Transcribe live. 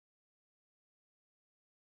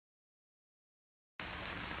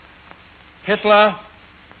Hitler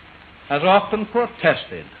has often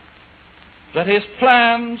protested that his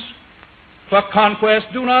plans for conquest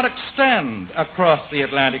do not extend across the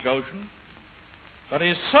Atlantic Ocean, but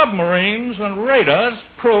his submarines and raiders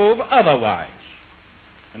prove otherwise.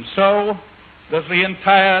 And so does the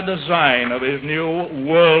entire design of his new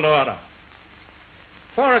world order.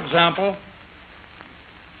 For example,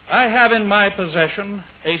 I have in my possession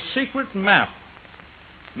a secret map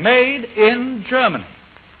made in Germany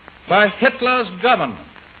by Hitler's government,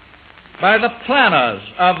 by the planners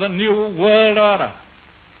of the new world order.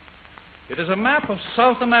 It is a map of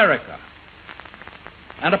South America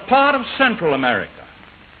and a part of Central America,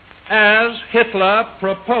 as Hitler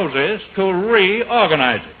proposes to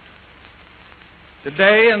reorganize it.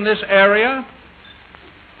 Today in this area,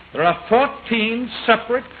 there are 14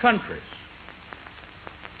 separate countries.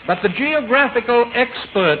 But the geographical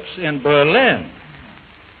experts in Berlin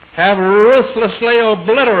have ruthlessly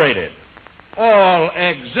obliterated all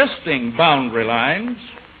existing boundary lines.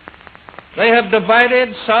 They have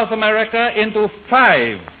divided South America into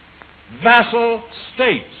 5 vassal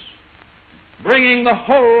states, bringing the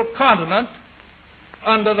whole continent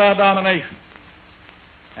under their domination.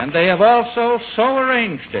 And they have also so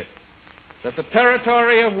arranged it that the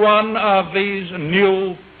territory of one of these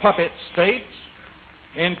new puppet states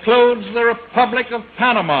includes the Republic of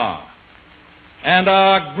Panama and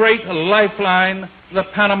our great lifeline, the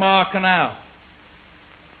Panama Canal.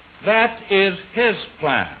 That is his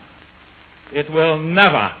plan. It will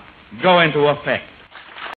never go into effect.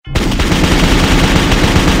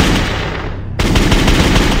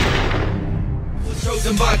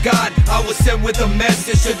 Chosen by God, I was sent with a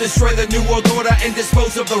message to destroy the New World Order and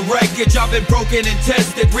dispose of the wreckage. I've been broken and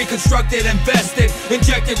tested, reconstructed, invested,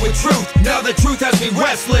 injected with truth. Now the truth has me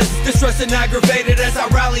restless, distressed and aggravated as I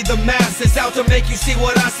rally the masses out to make you see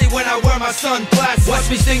what I see when I wear my sunglasses. Watch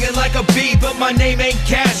me singing like a bee, but my name ain't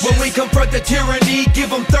Cash. When we confront the tyranny,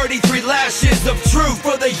 give them 33 lashes of truth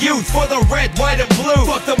for the youth, for the red, white, and blue.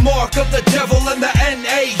 Fuck the mark of the devil and the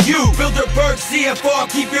NAU. Bilderberg, CFR,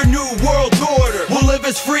 keep your new world order. We'll live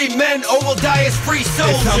as free men or we'll die as free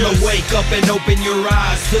soldiers. It's time to wake up and open your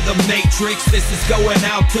eyes to the matrix. This is going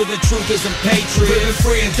out to the truthers and patriots. Living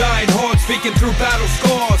free and dying hard, speaking through battle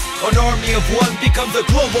scars. An army of one becomes a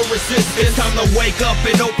global resistance. It's time to wake up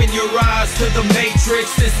and open your eyes to the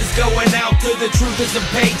matrix. This is going out to the truthers and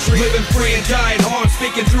patriots. Living free and dying hard,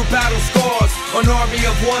 speaking through battle scars. An army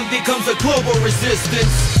of one becomes a global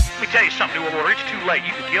resistance. Let me tell you something, New World Order, it's too late.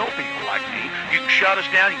 You can kill people like me. You can shut us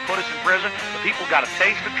down, you can put us in prison. The people got to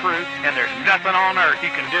taste the truth, and there's nothing on earth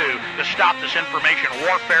you can do to stop this information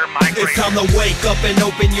warfare migration. It's time to wake up and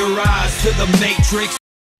open your eyes to the matrix.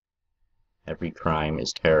 Every crime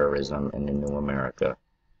is terrorism in the new America.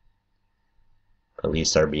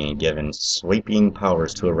 Police are being given sweeping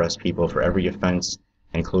powers to arrest people for every offense,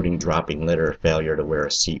 including dropping litter, failure to wear a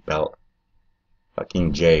seatbelt,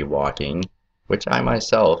 fucking jaywalking, which I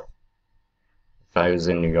myself, if I was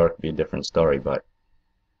in New York, would be a different story, but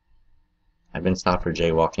I've been stopped for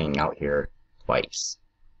jaywalking out here twice.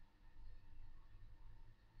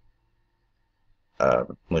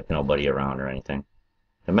 With nobody around or anything.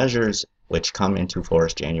 The measures which come into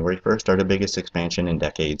force January 1st are the biggest expansion in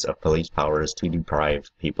decades of police powers to deprive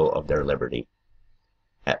people of their liberty.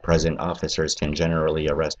 At present, officers can generally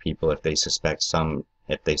arrest people if they suspect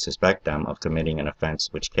them of committing an offense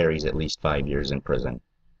which carries at least 5 years in prison.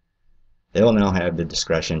 They will now have the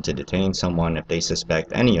discretion to detain someone if they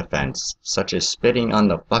suspect any offense, such as spitting on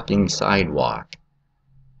the fucking sidewalk.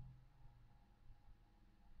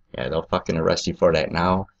 Yeah, they'll fucking arrest you for that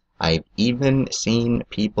now. I've even seen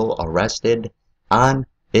people arrested on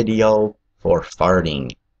video for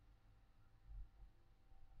farting.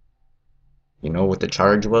 You know what the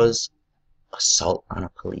charge was? Assault on a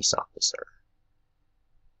police officer.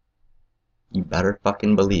 You better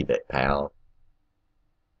fucking believe it, pal.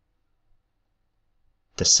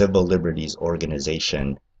 The Civil Liberties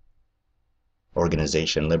Organization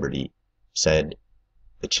Liberty, said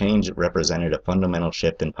the change represented a fundamental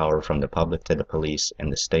shift in power from the public to the police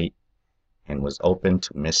and the state and was open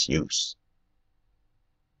to misuse.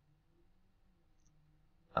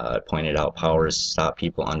 It pointed out powers to stop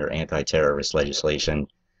people under anti-terrorist legislation,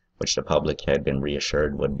 which the public had been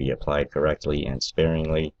reassured would be applied correctly and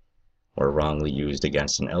sparingly, were wrongly used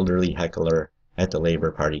against an elderly heckler at the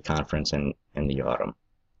Labour Party conference in the autumn.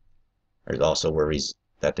 There's also worries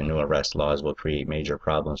that the new arrest laws will create major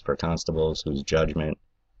problems for constables whose judgment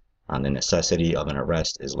on the necessity of an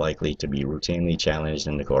arrest is likely to be routinely challenged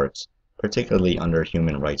in the courts, particularly under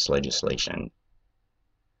human rights legislation.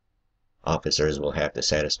 Officers will have to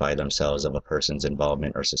satisfy themselves of a person's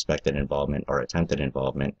involvement or suspected involvement or attempted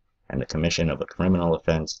involvement and the commission of a criminal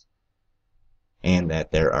offense, and that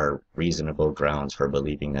there are reasonable grounds for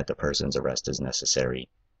believing that the person's arrest is necessary.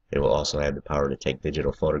 They will also have the power to take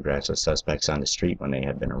digital photographs of suspects on the street when they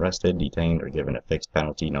have been arrested, detained, or given a fixed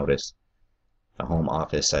penalty notice. The Home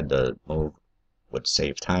Office said the move would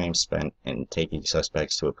save time spent in taking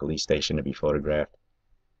suspects to a police station to be photographed,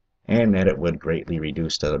 and that it would greatly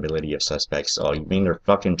reduce the ability of suspects. Oh, you mean they're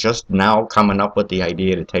fucking just now coming up with the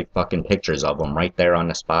idea to take fucking pictures of them right there on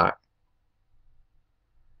the spot?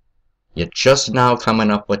 You're just now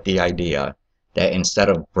coming up with the idea that instead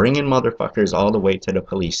of bringing motherfuckers all the way to the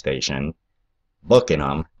police station, booking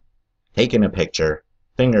them, taking a picture,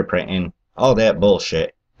 fingerprinting, all that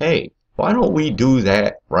bullshit, hey, why don't we do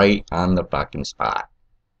that right on the fucking spot?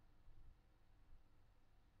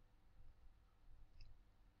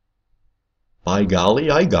 By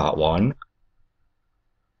golly, I got one.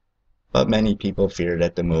 But many people fear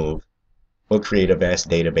that the move will create a vast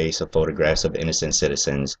database of photographs of innocent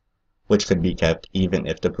citizens, which could be kept even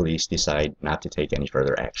if the police decide not to take any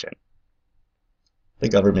further action. The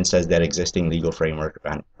government says that existing legal framework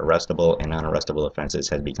on arrestable and non-arrestable offenses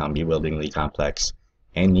has become bewilderingly complex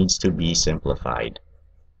and needs to be simplified.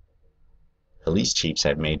 Police chiefs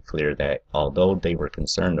have made clear that although they were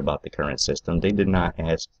concerned about the current system, they did not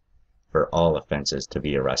ask for all offenses to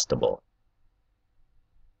be arrestable.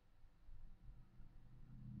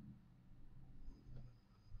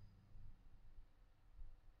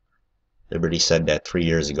 Liberty said that 3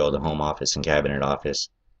 years ago the Home Office and Cabinet Office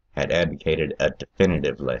had advocated a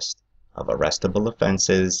definitive list of arrestable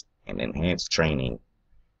offenses and enhanced training,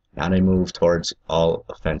 not a move towards all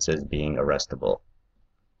offenses being arrestable.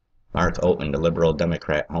 Mark Oatman, the Liberal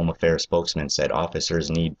Democrat Home Affairs spokesman, said officers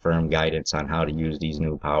need firm guidance on how to use these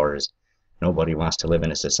new powers. Nobody wants to live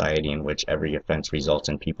in a society in which every offense results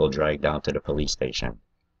in people dragged down to the police station.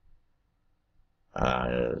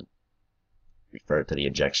 Referred to the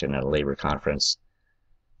ejection at a labor conference,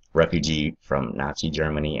 refugee from Nazi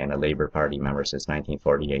Germany and a Labor Party member since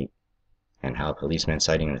 1948, and how policemen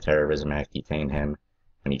citing the Terrorism Act detained him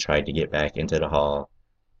when he tried to get back into the hall.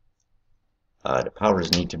 The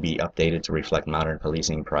powers need to be updated to reflect modern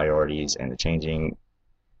policing priorities and the changing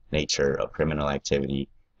nature of criminal activity.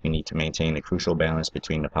 We need to maintain a crucial balance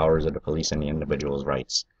between the powers of the police and the individual's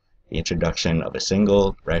rights. The introduction of a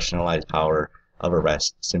single, rationalized power of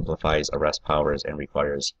arrest simplifies arrest powers and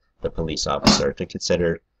requires the police officer to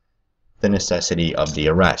consider the necessity of the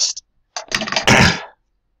arrest.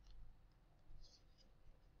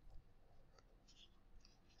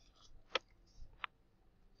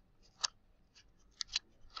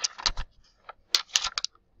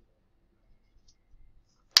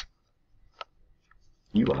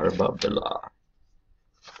 You are above the law.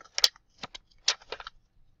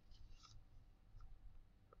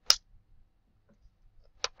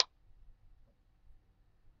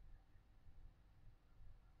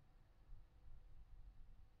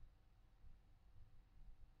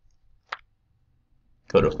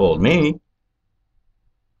 Could have fooled me.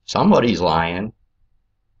 Somebody's lying.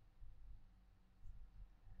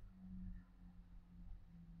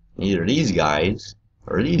 Either these guys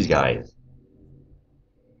or these guys.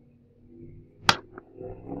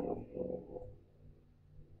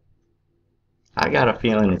 I got a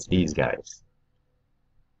feeling it's these guys.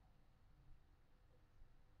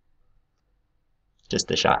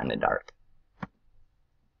 Just a shot in the dark.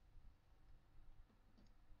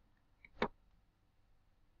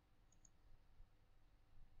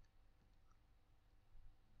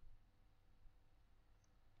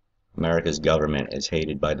 America's government is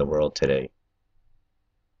hated by the world today.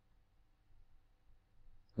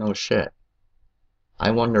 No shit. I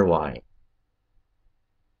wonder why.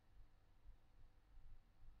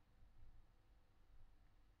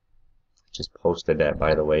 Just posted that,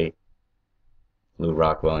 by the way. Lou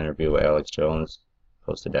Rockwell interview with Alex Jones.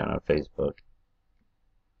 Posted that on Facebook.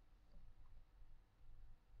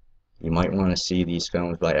 You might want to see these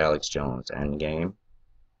films by Alex Jones. Endgame,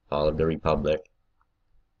 Fall of the Republic.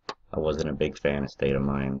 I wasn't a big fan of State of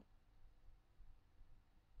Mind.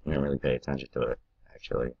 I didn't really pay attention to it,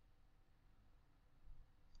 actually.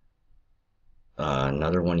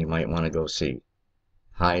 Another one you might want to go see.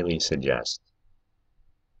 Highly suggest.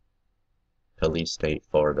 Police State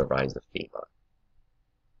 4, The Rise of FEMA.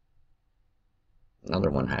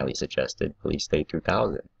 Another one highly suggested, Police State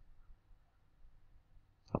 2000.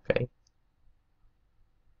 Okay.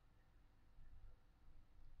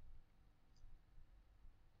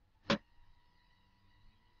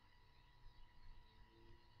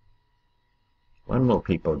 When will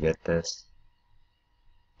people get this?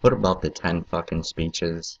 What about the 10 fucking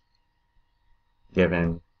speeches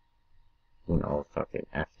given you know, fucking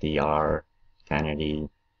FDR, Kennedy,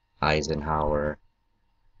 Eisenhower,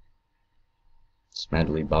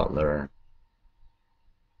 Smedley Butler.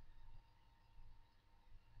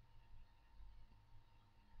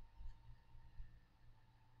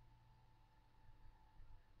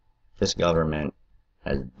 This government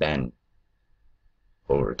has been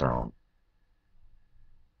overthrown.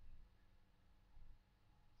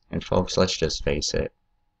 And folks, let's just face it.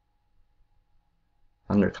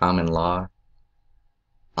 Under common law,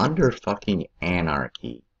 under fucking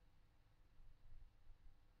anarchy,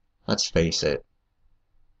 let's face it,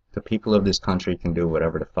 the people of this country can do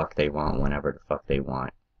whatever the fuck they want, whenever the fuck they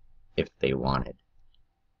want, if they wanted.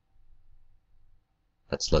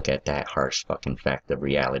 Let's look at that harsh fucking fact of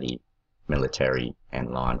reality, military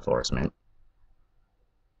and law enforcement.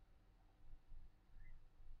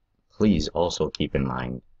 Please also keep in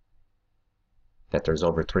mind that there's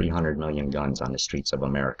over 300 million guns on the streets of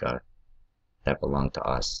America that belong to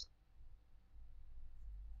us.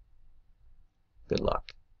 Good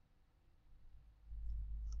luck.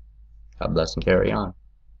 God bless and carry on.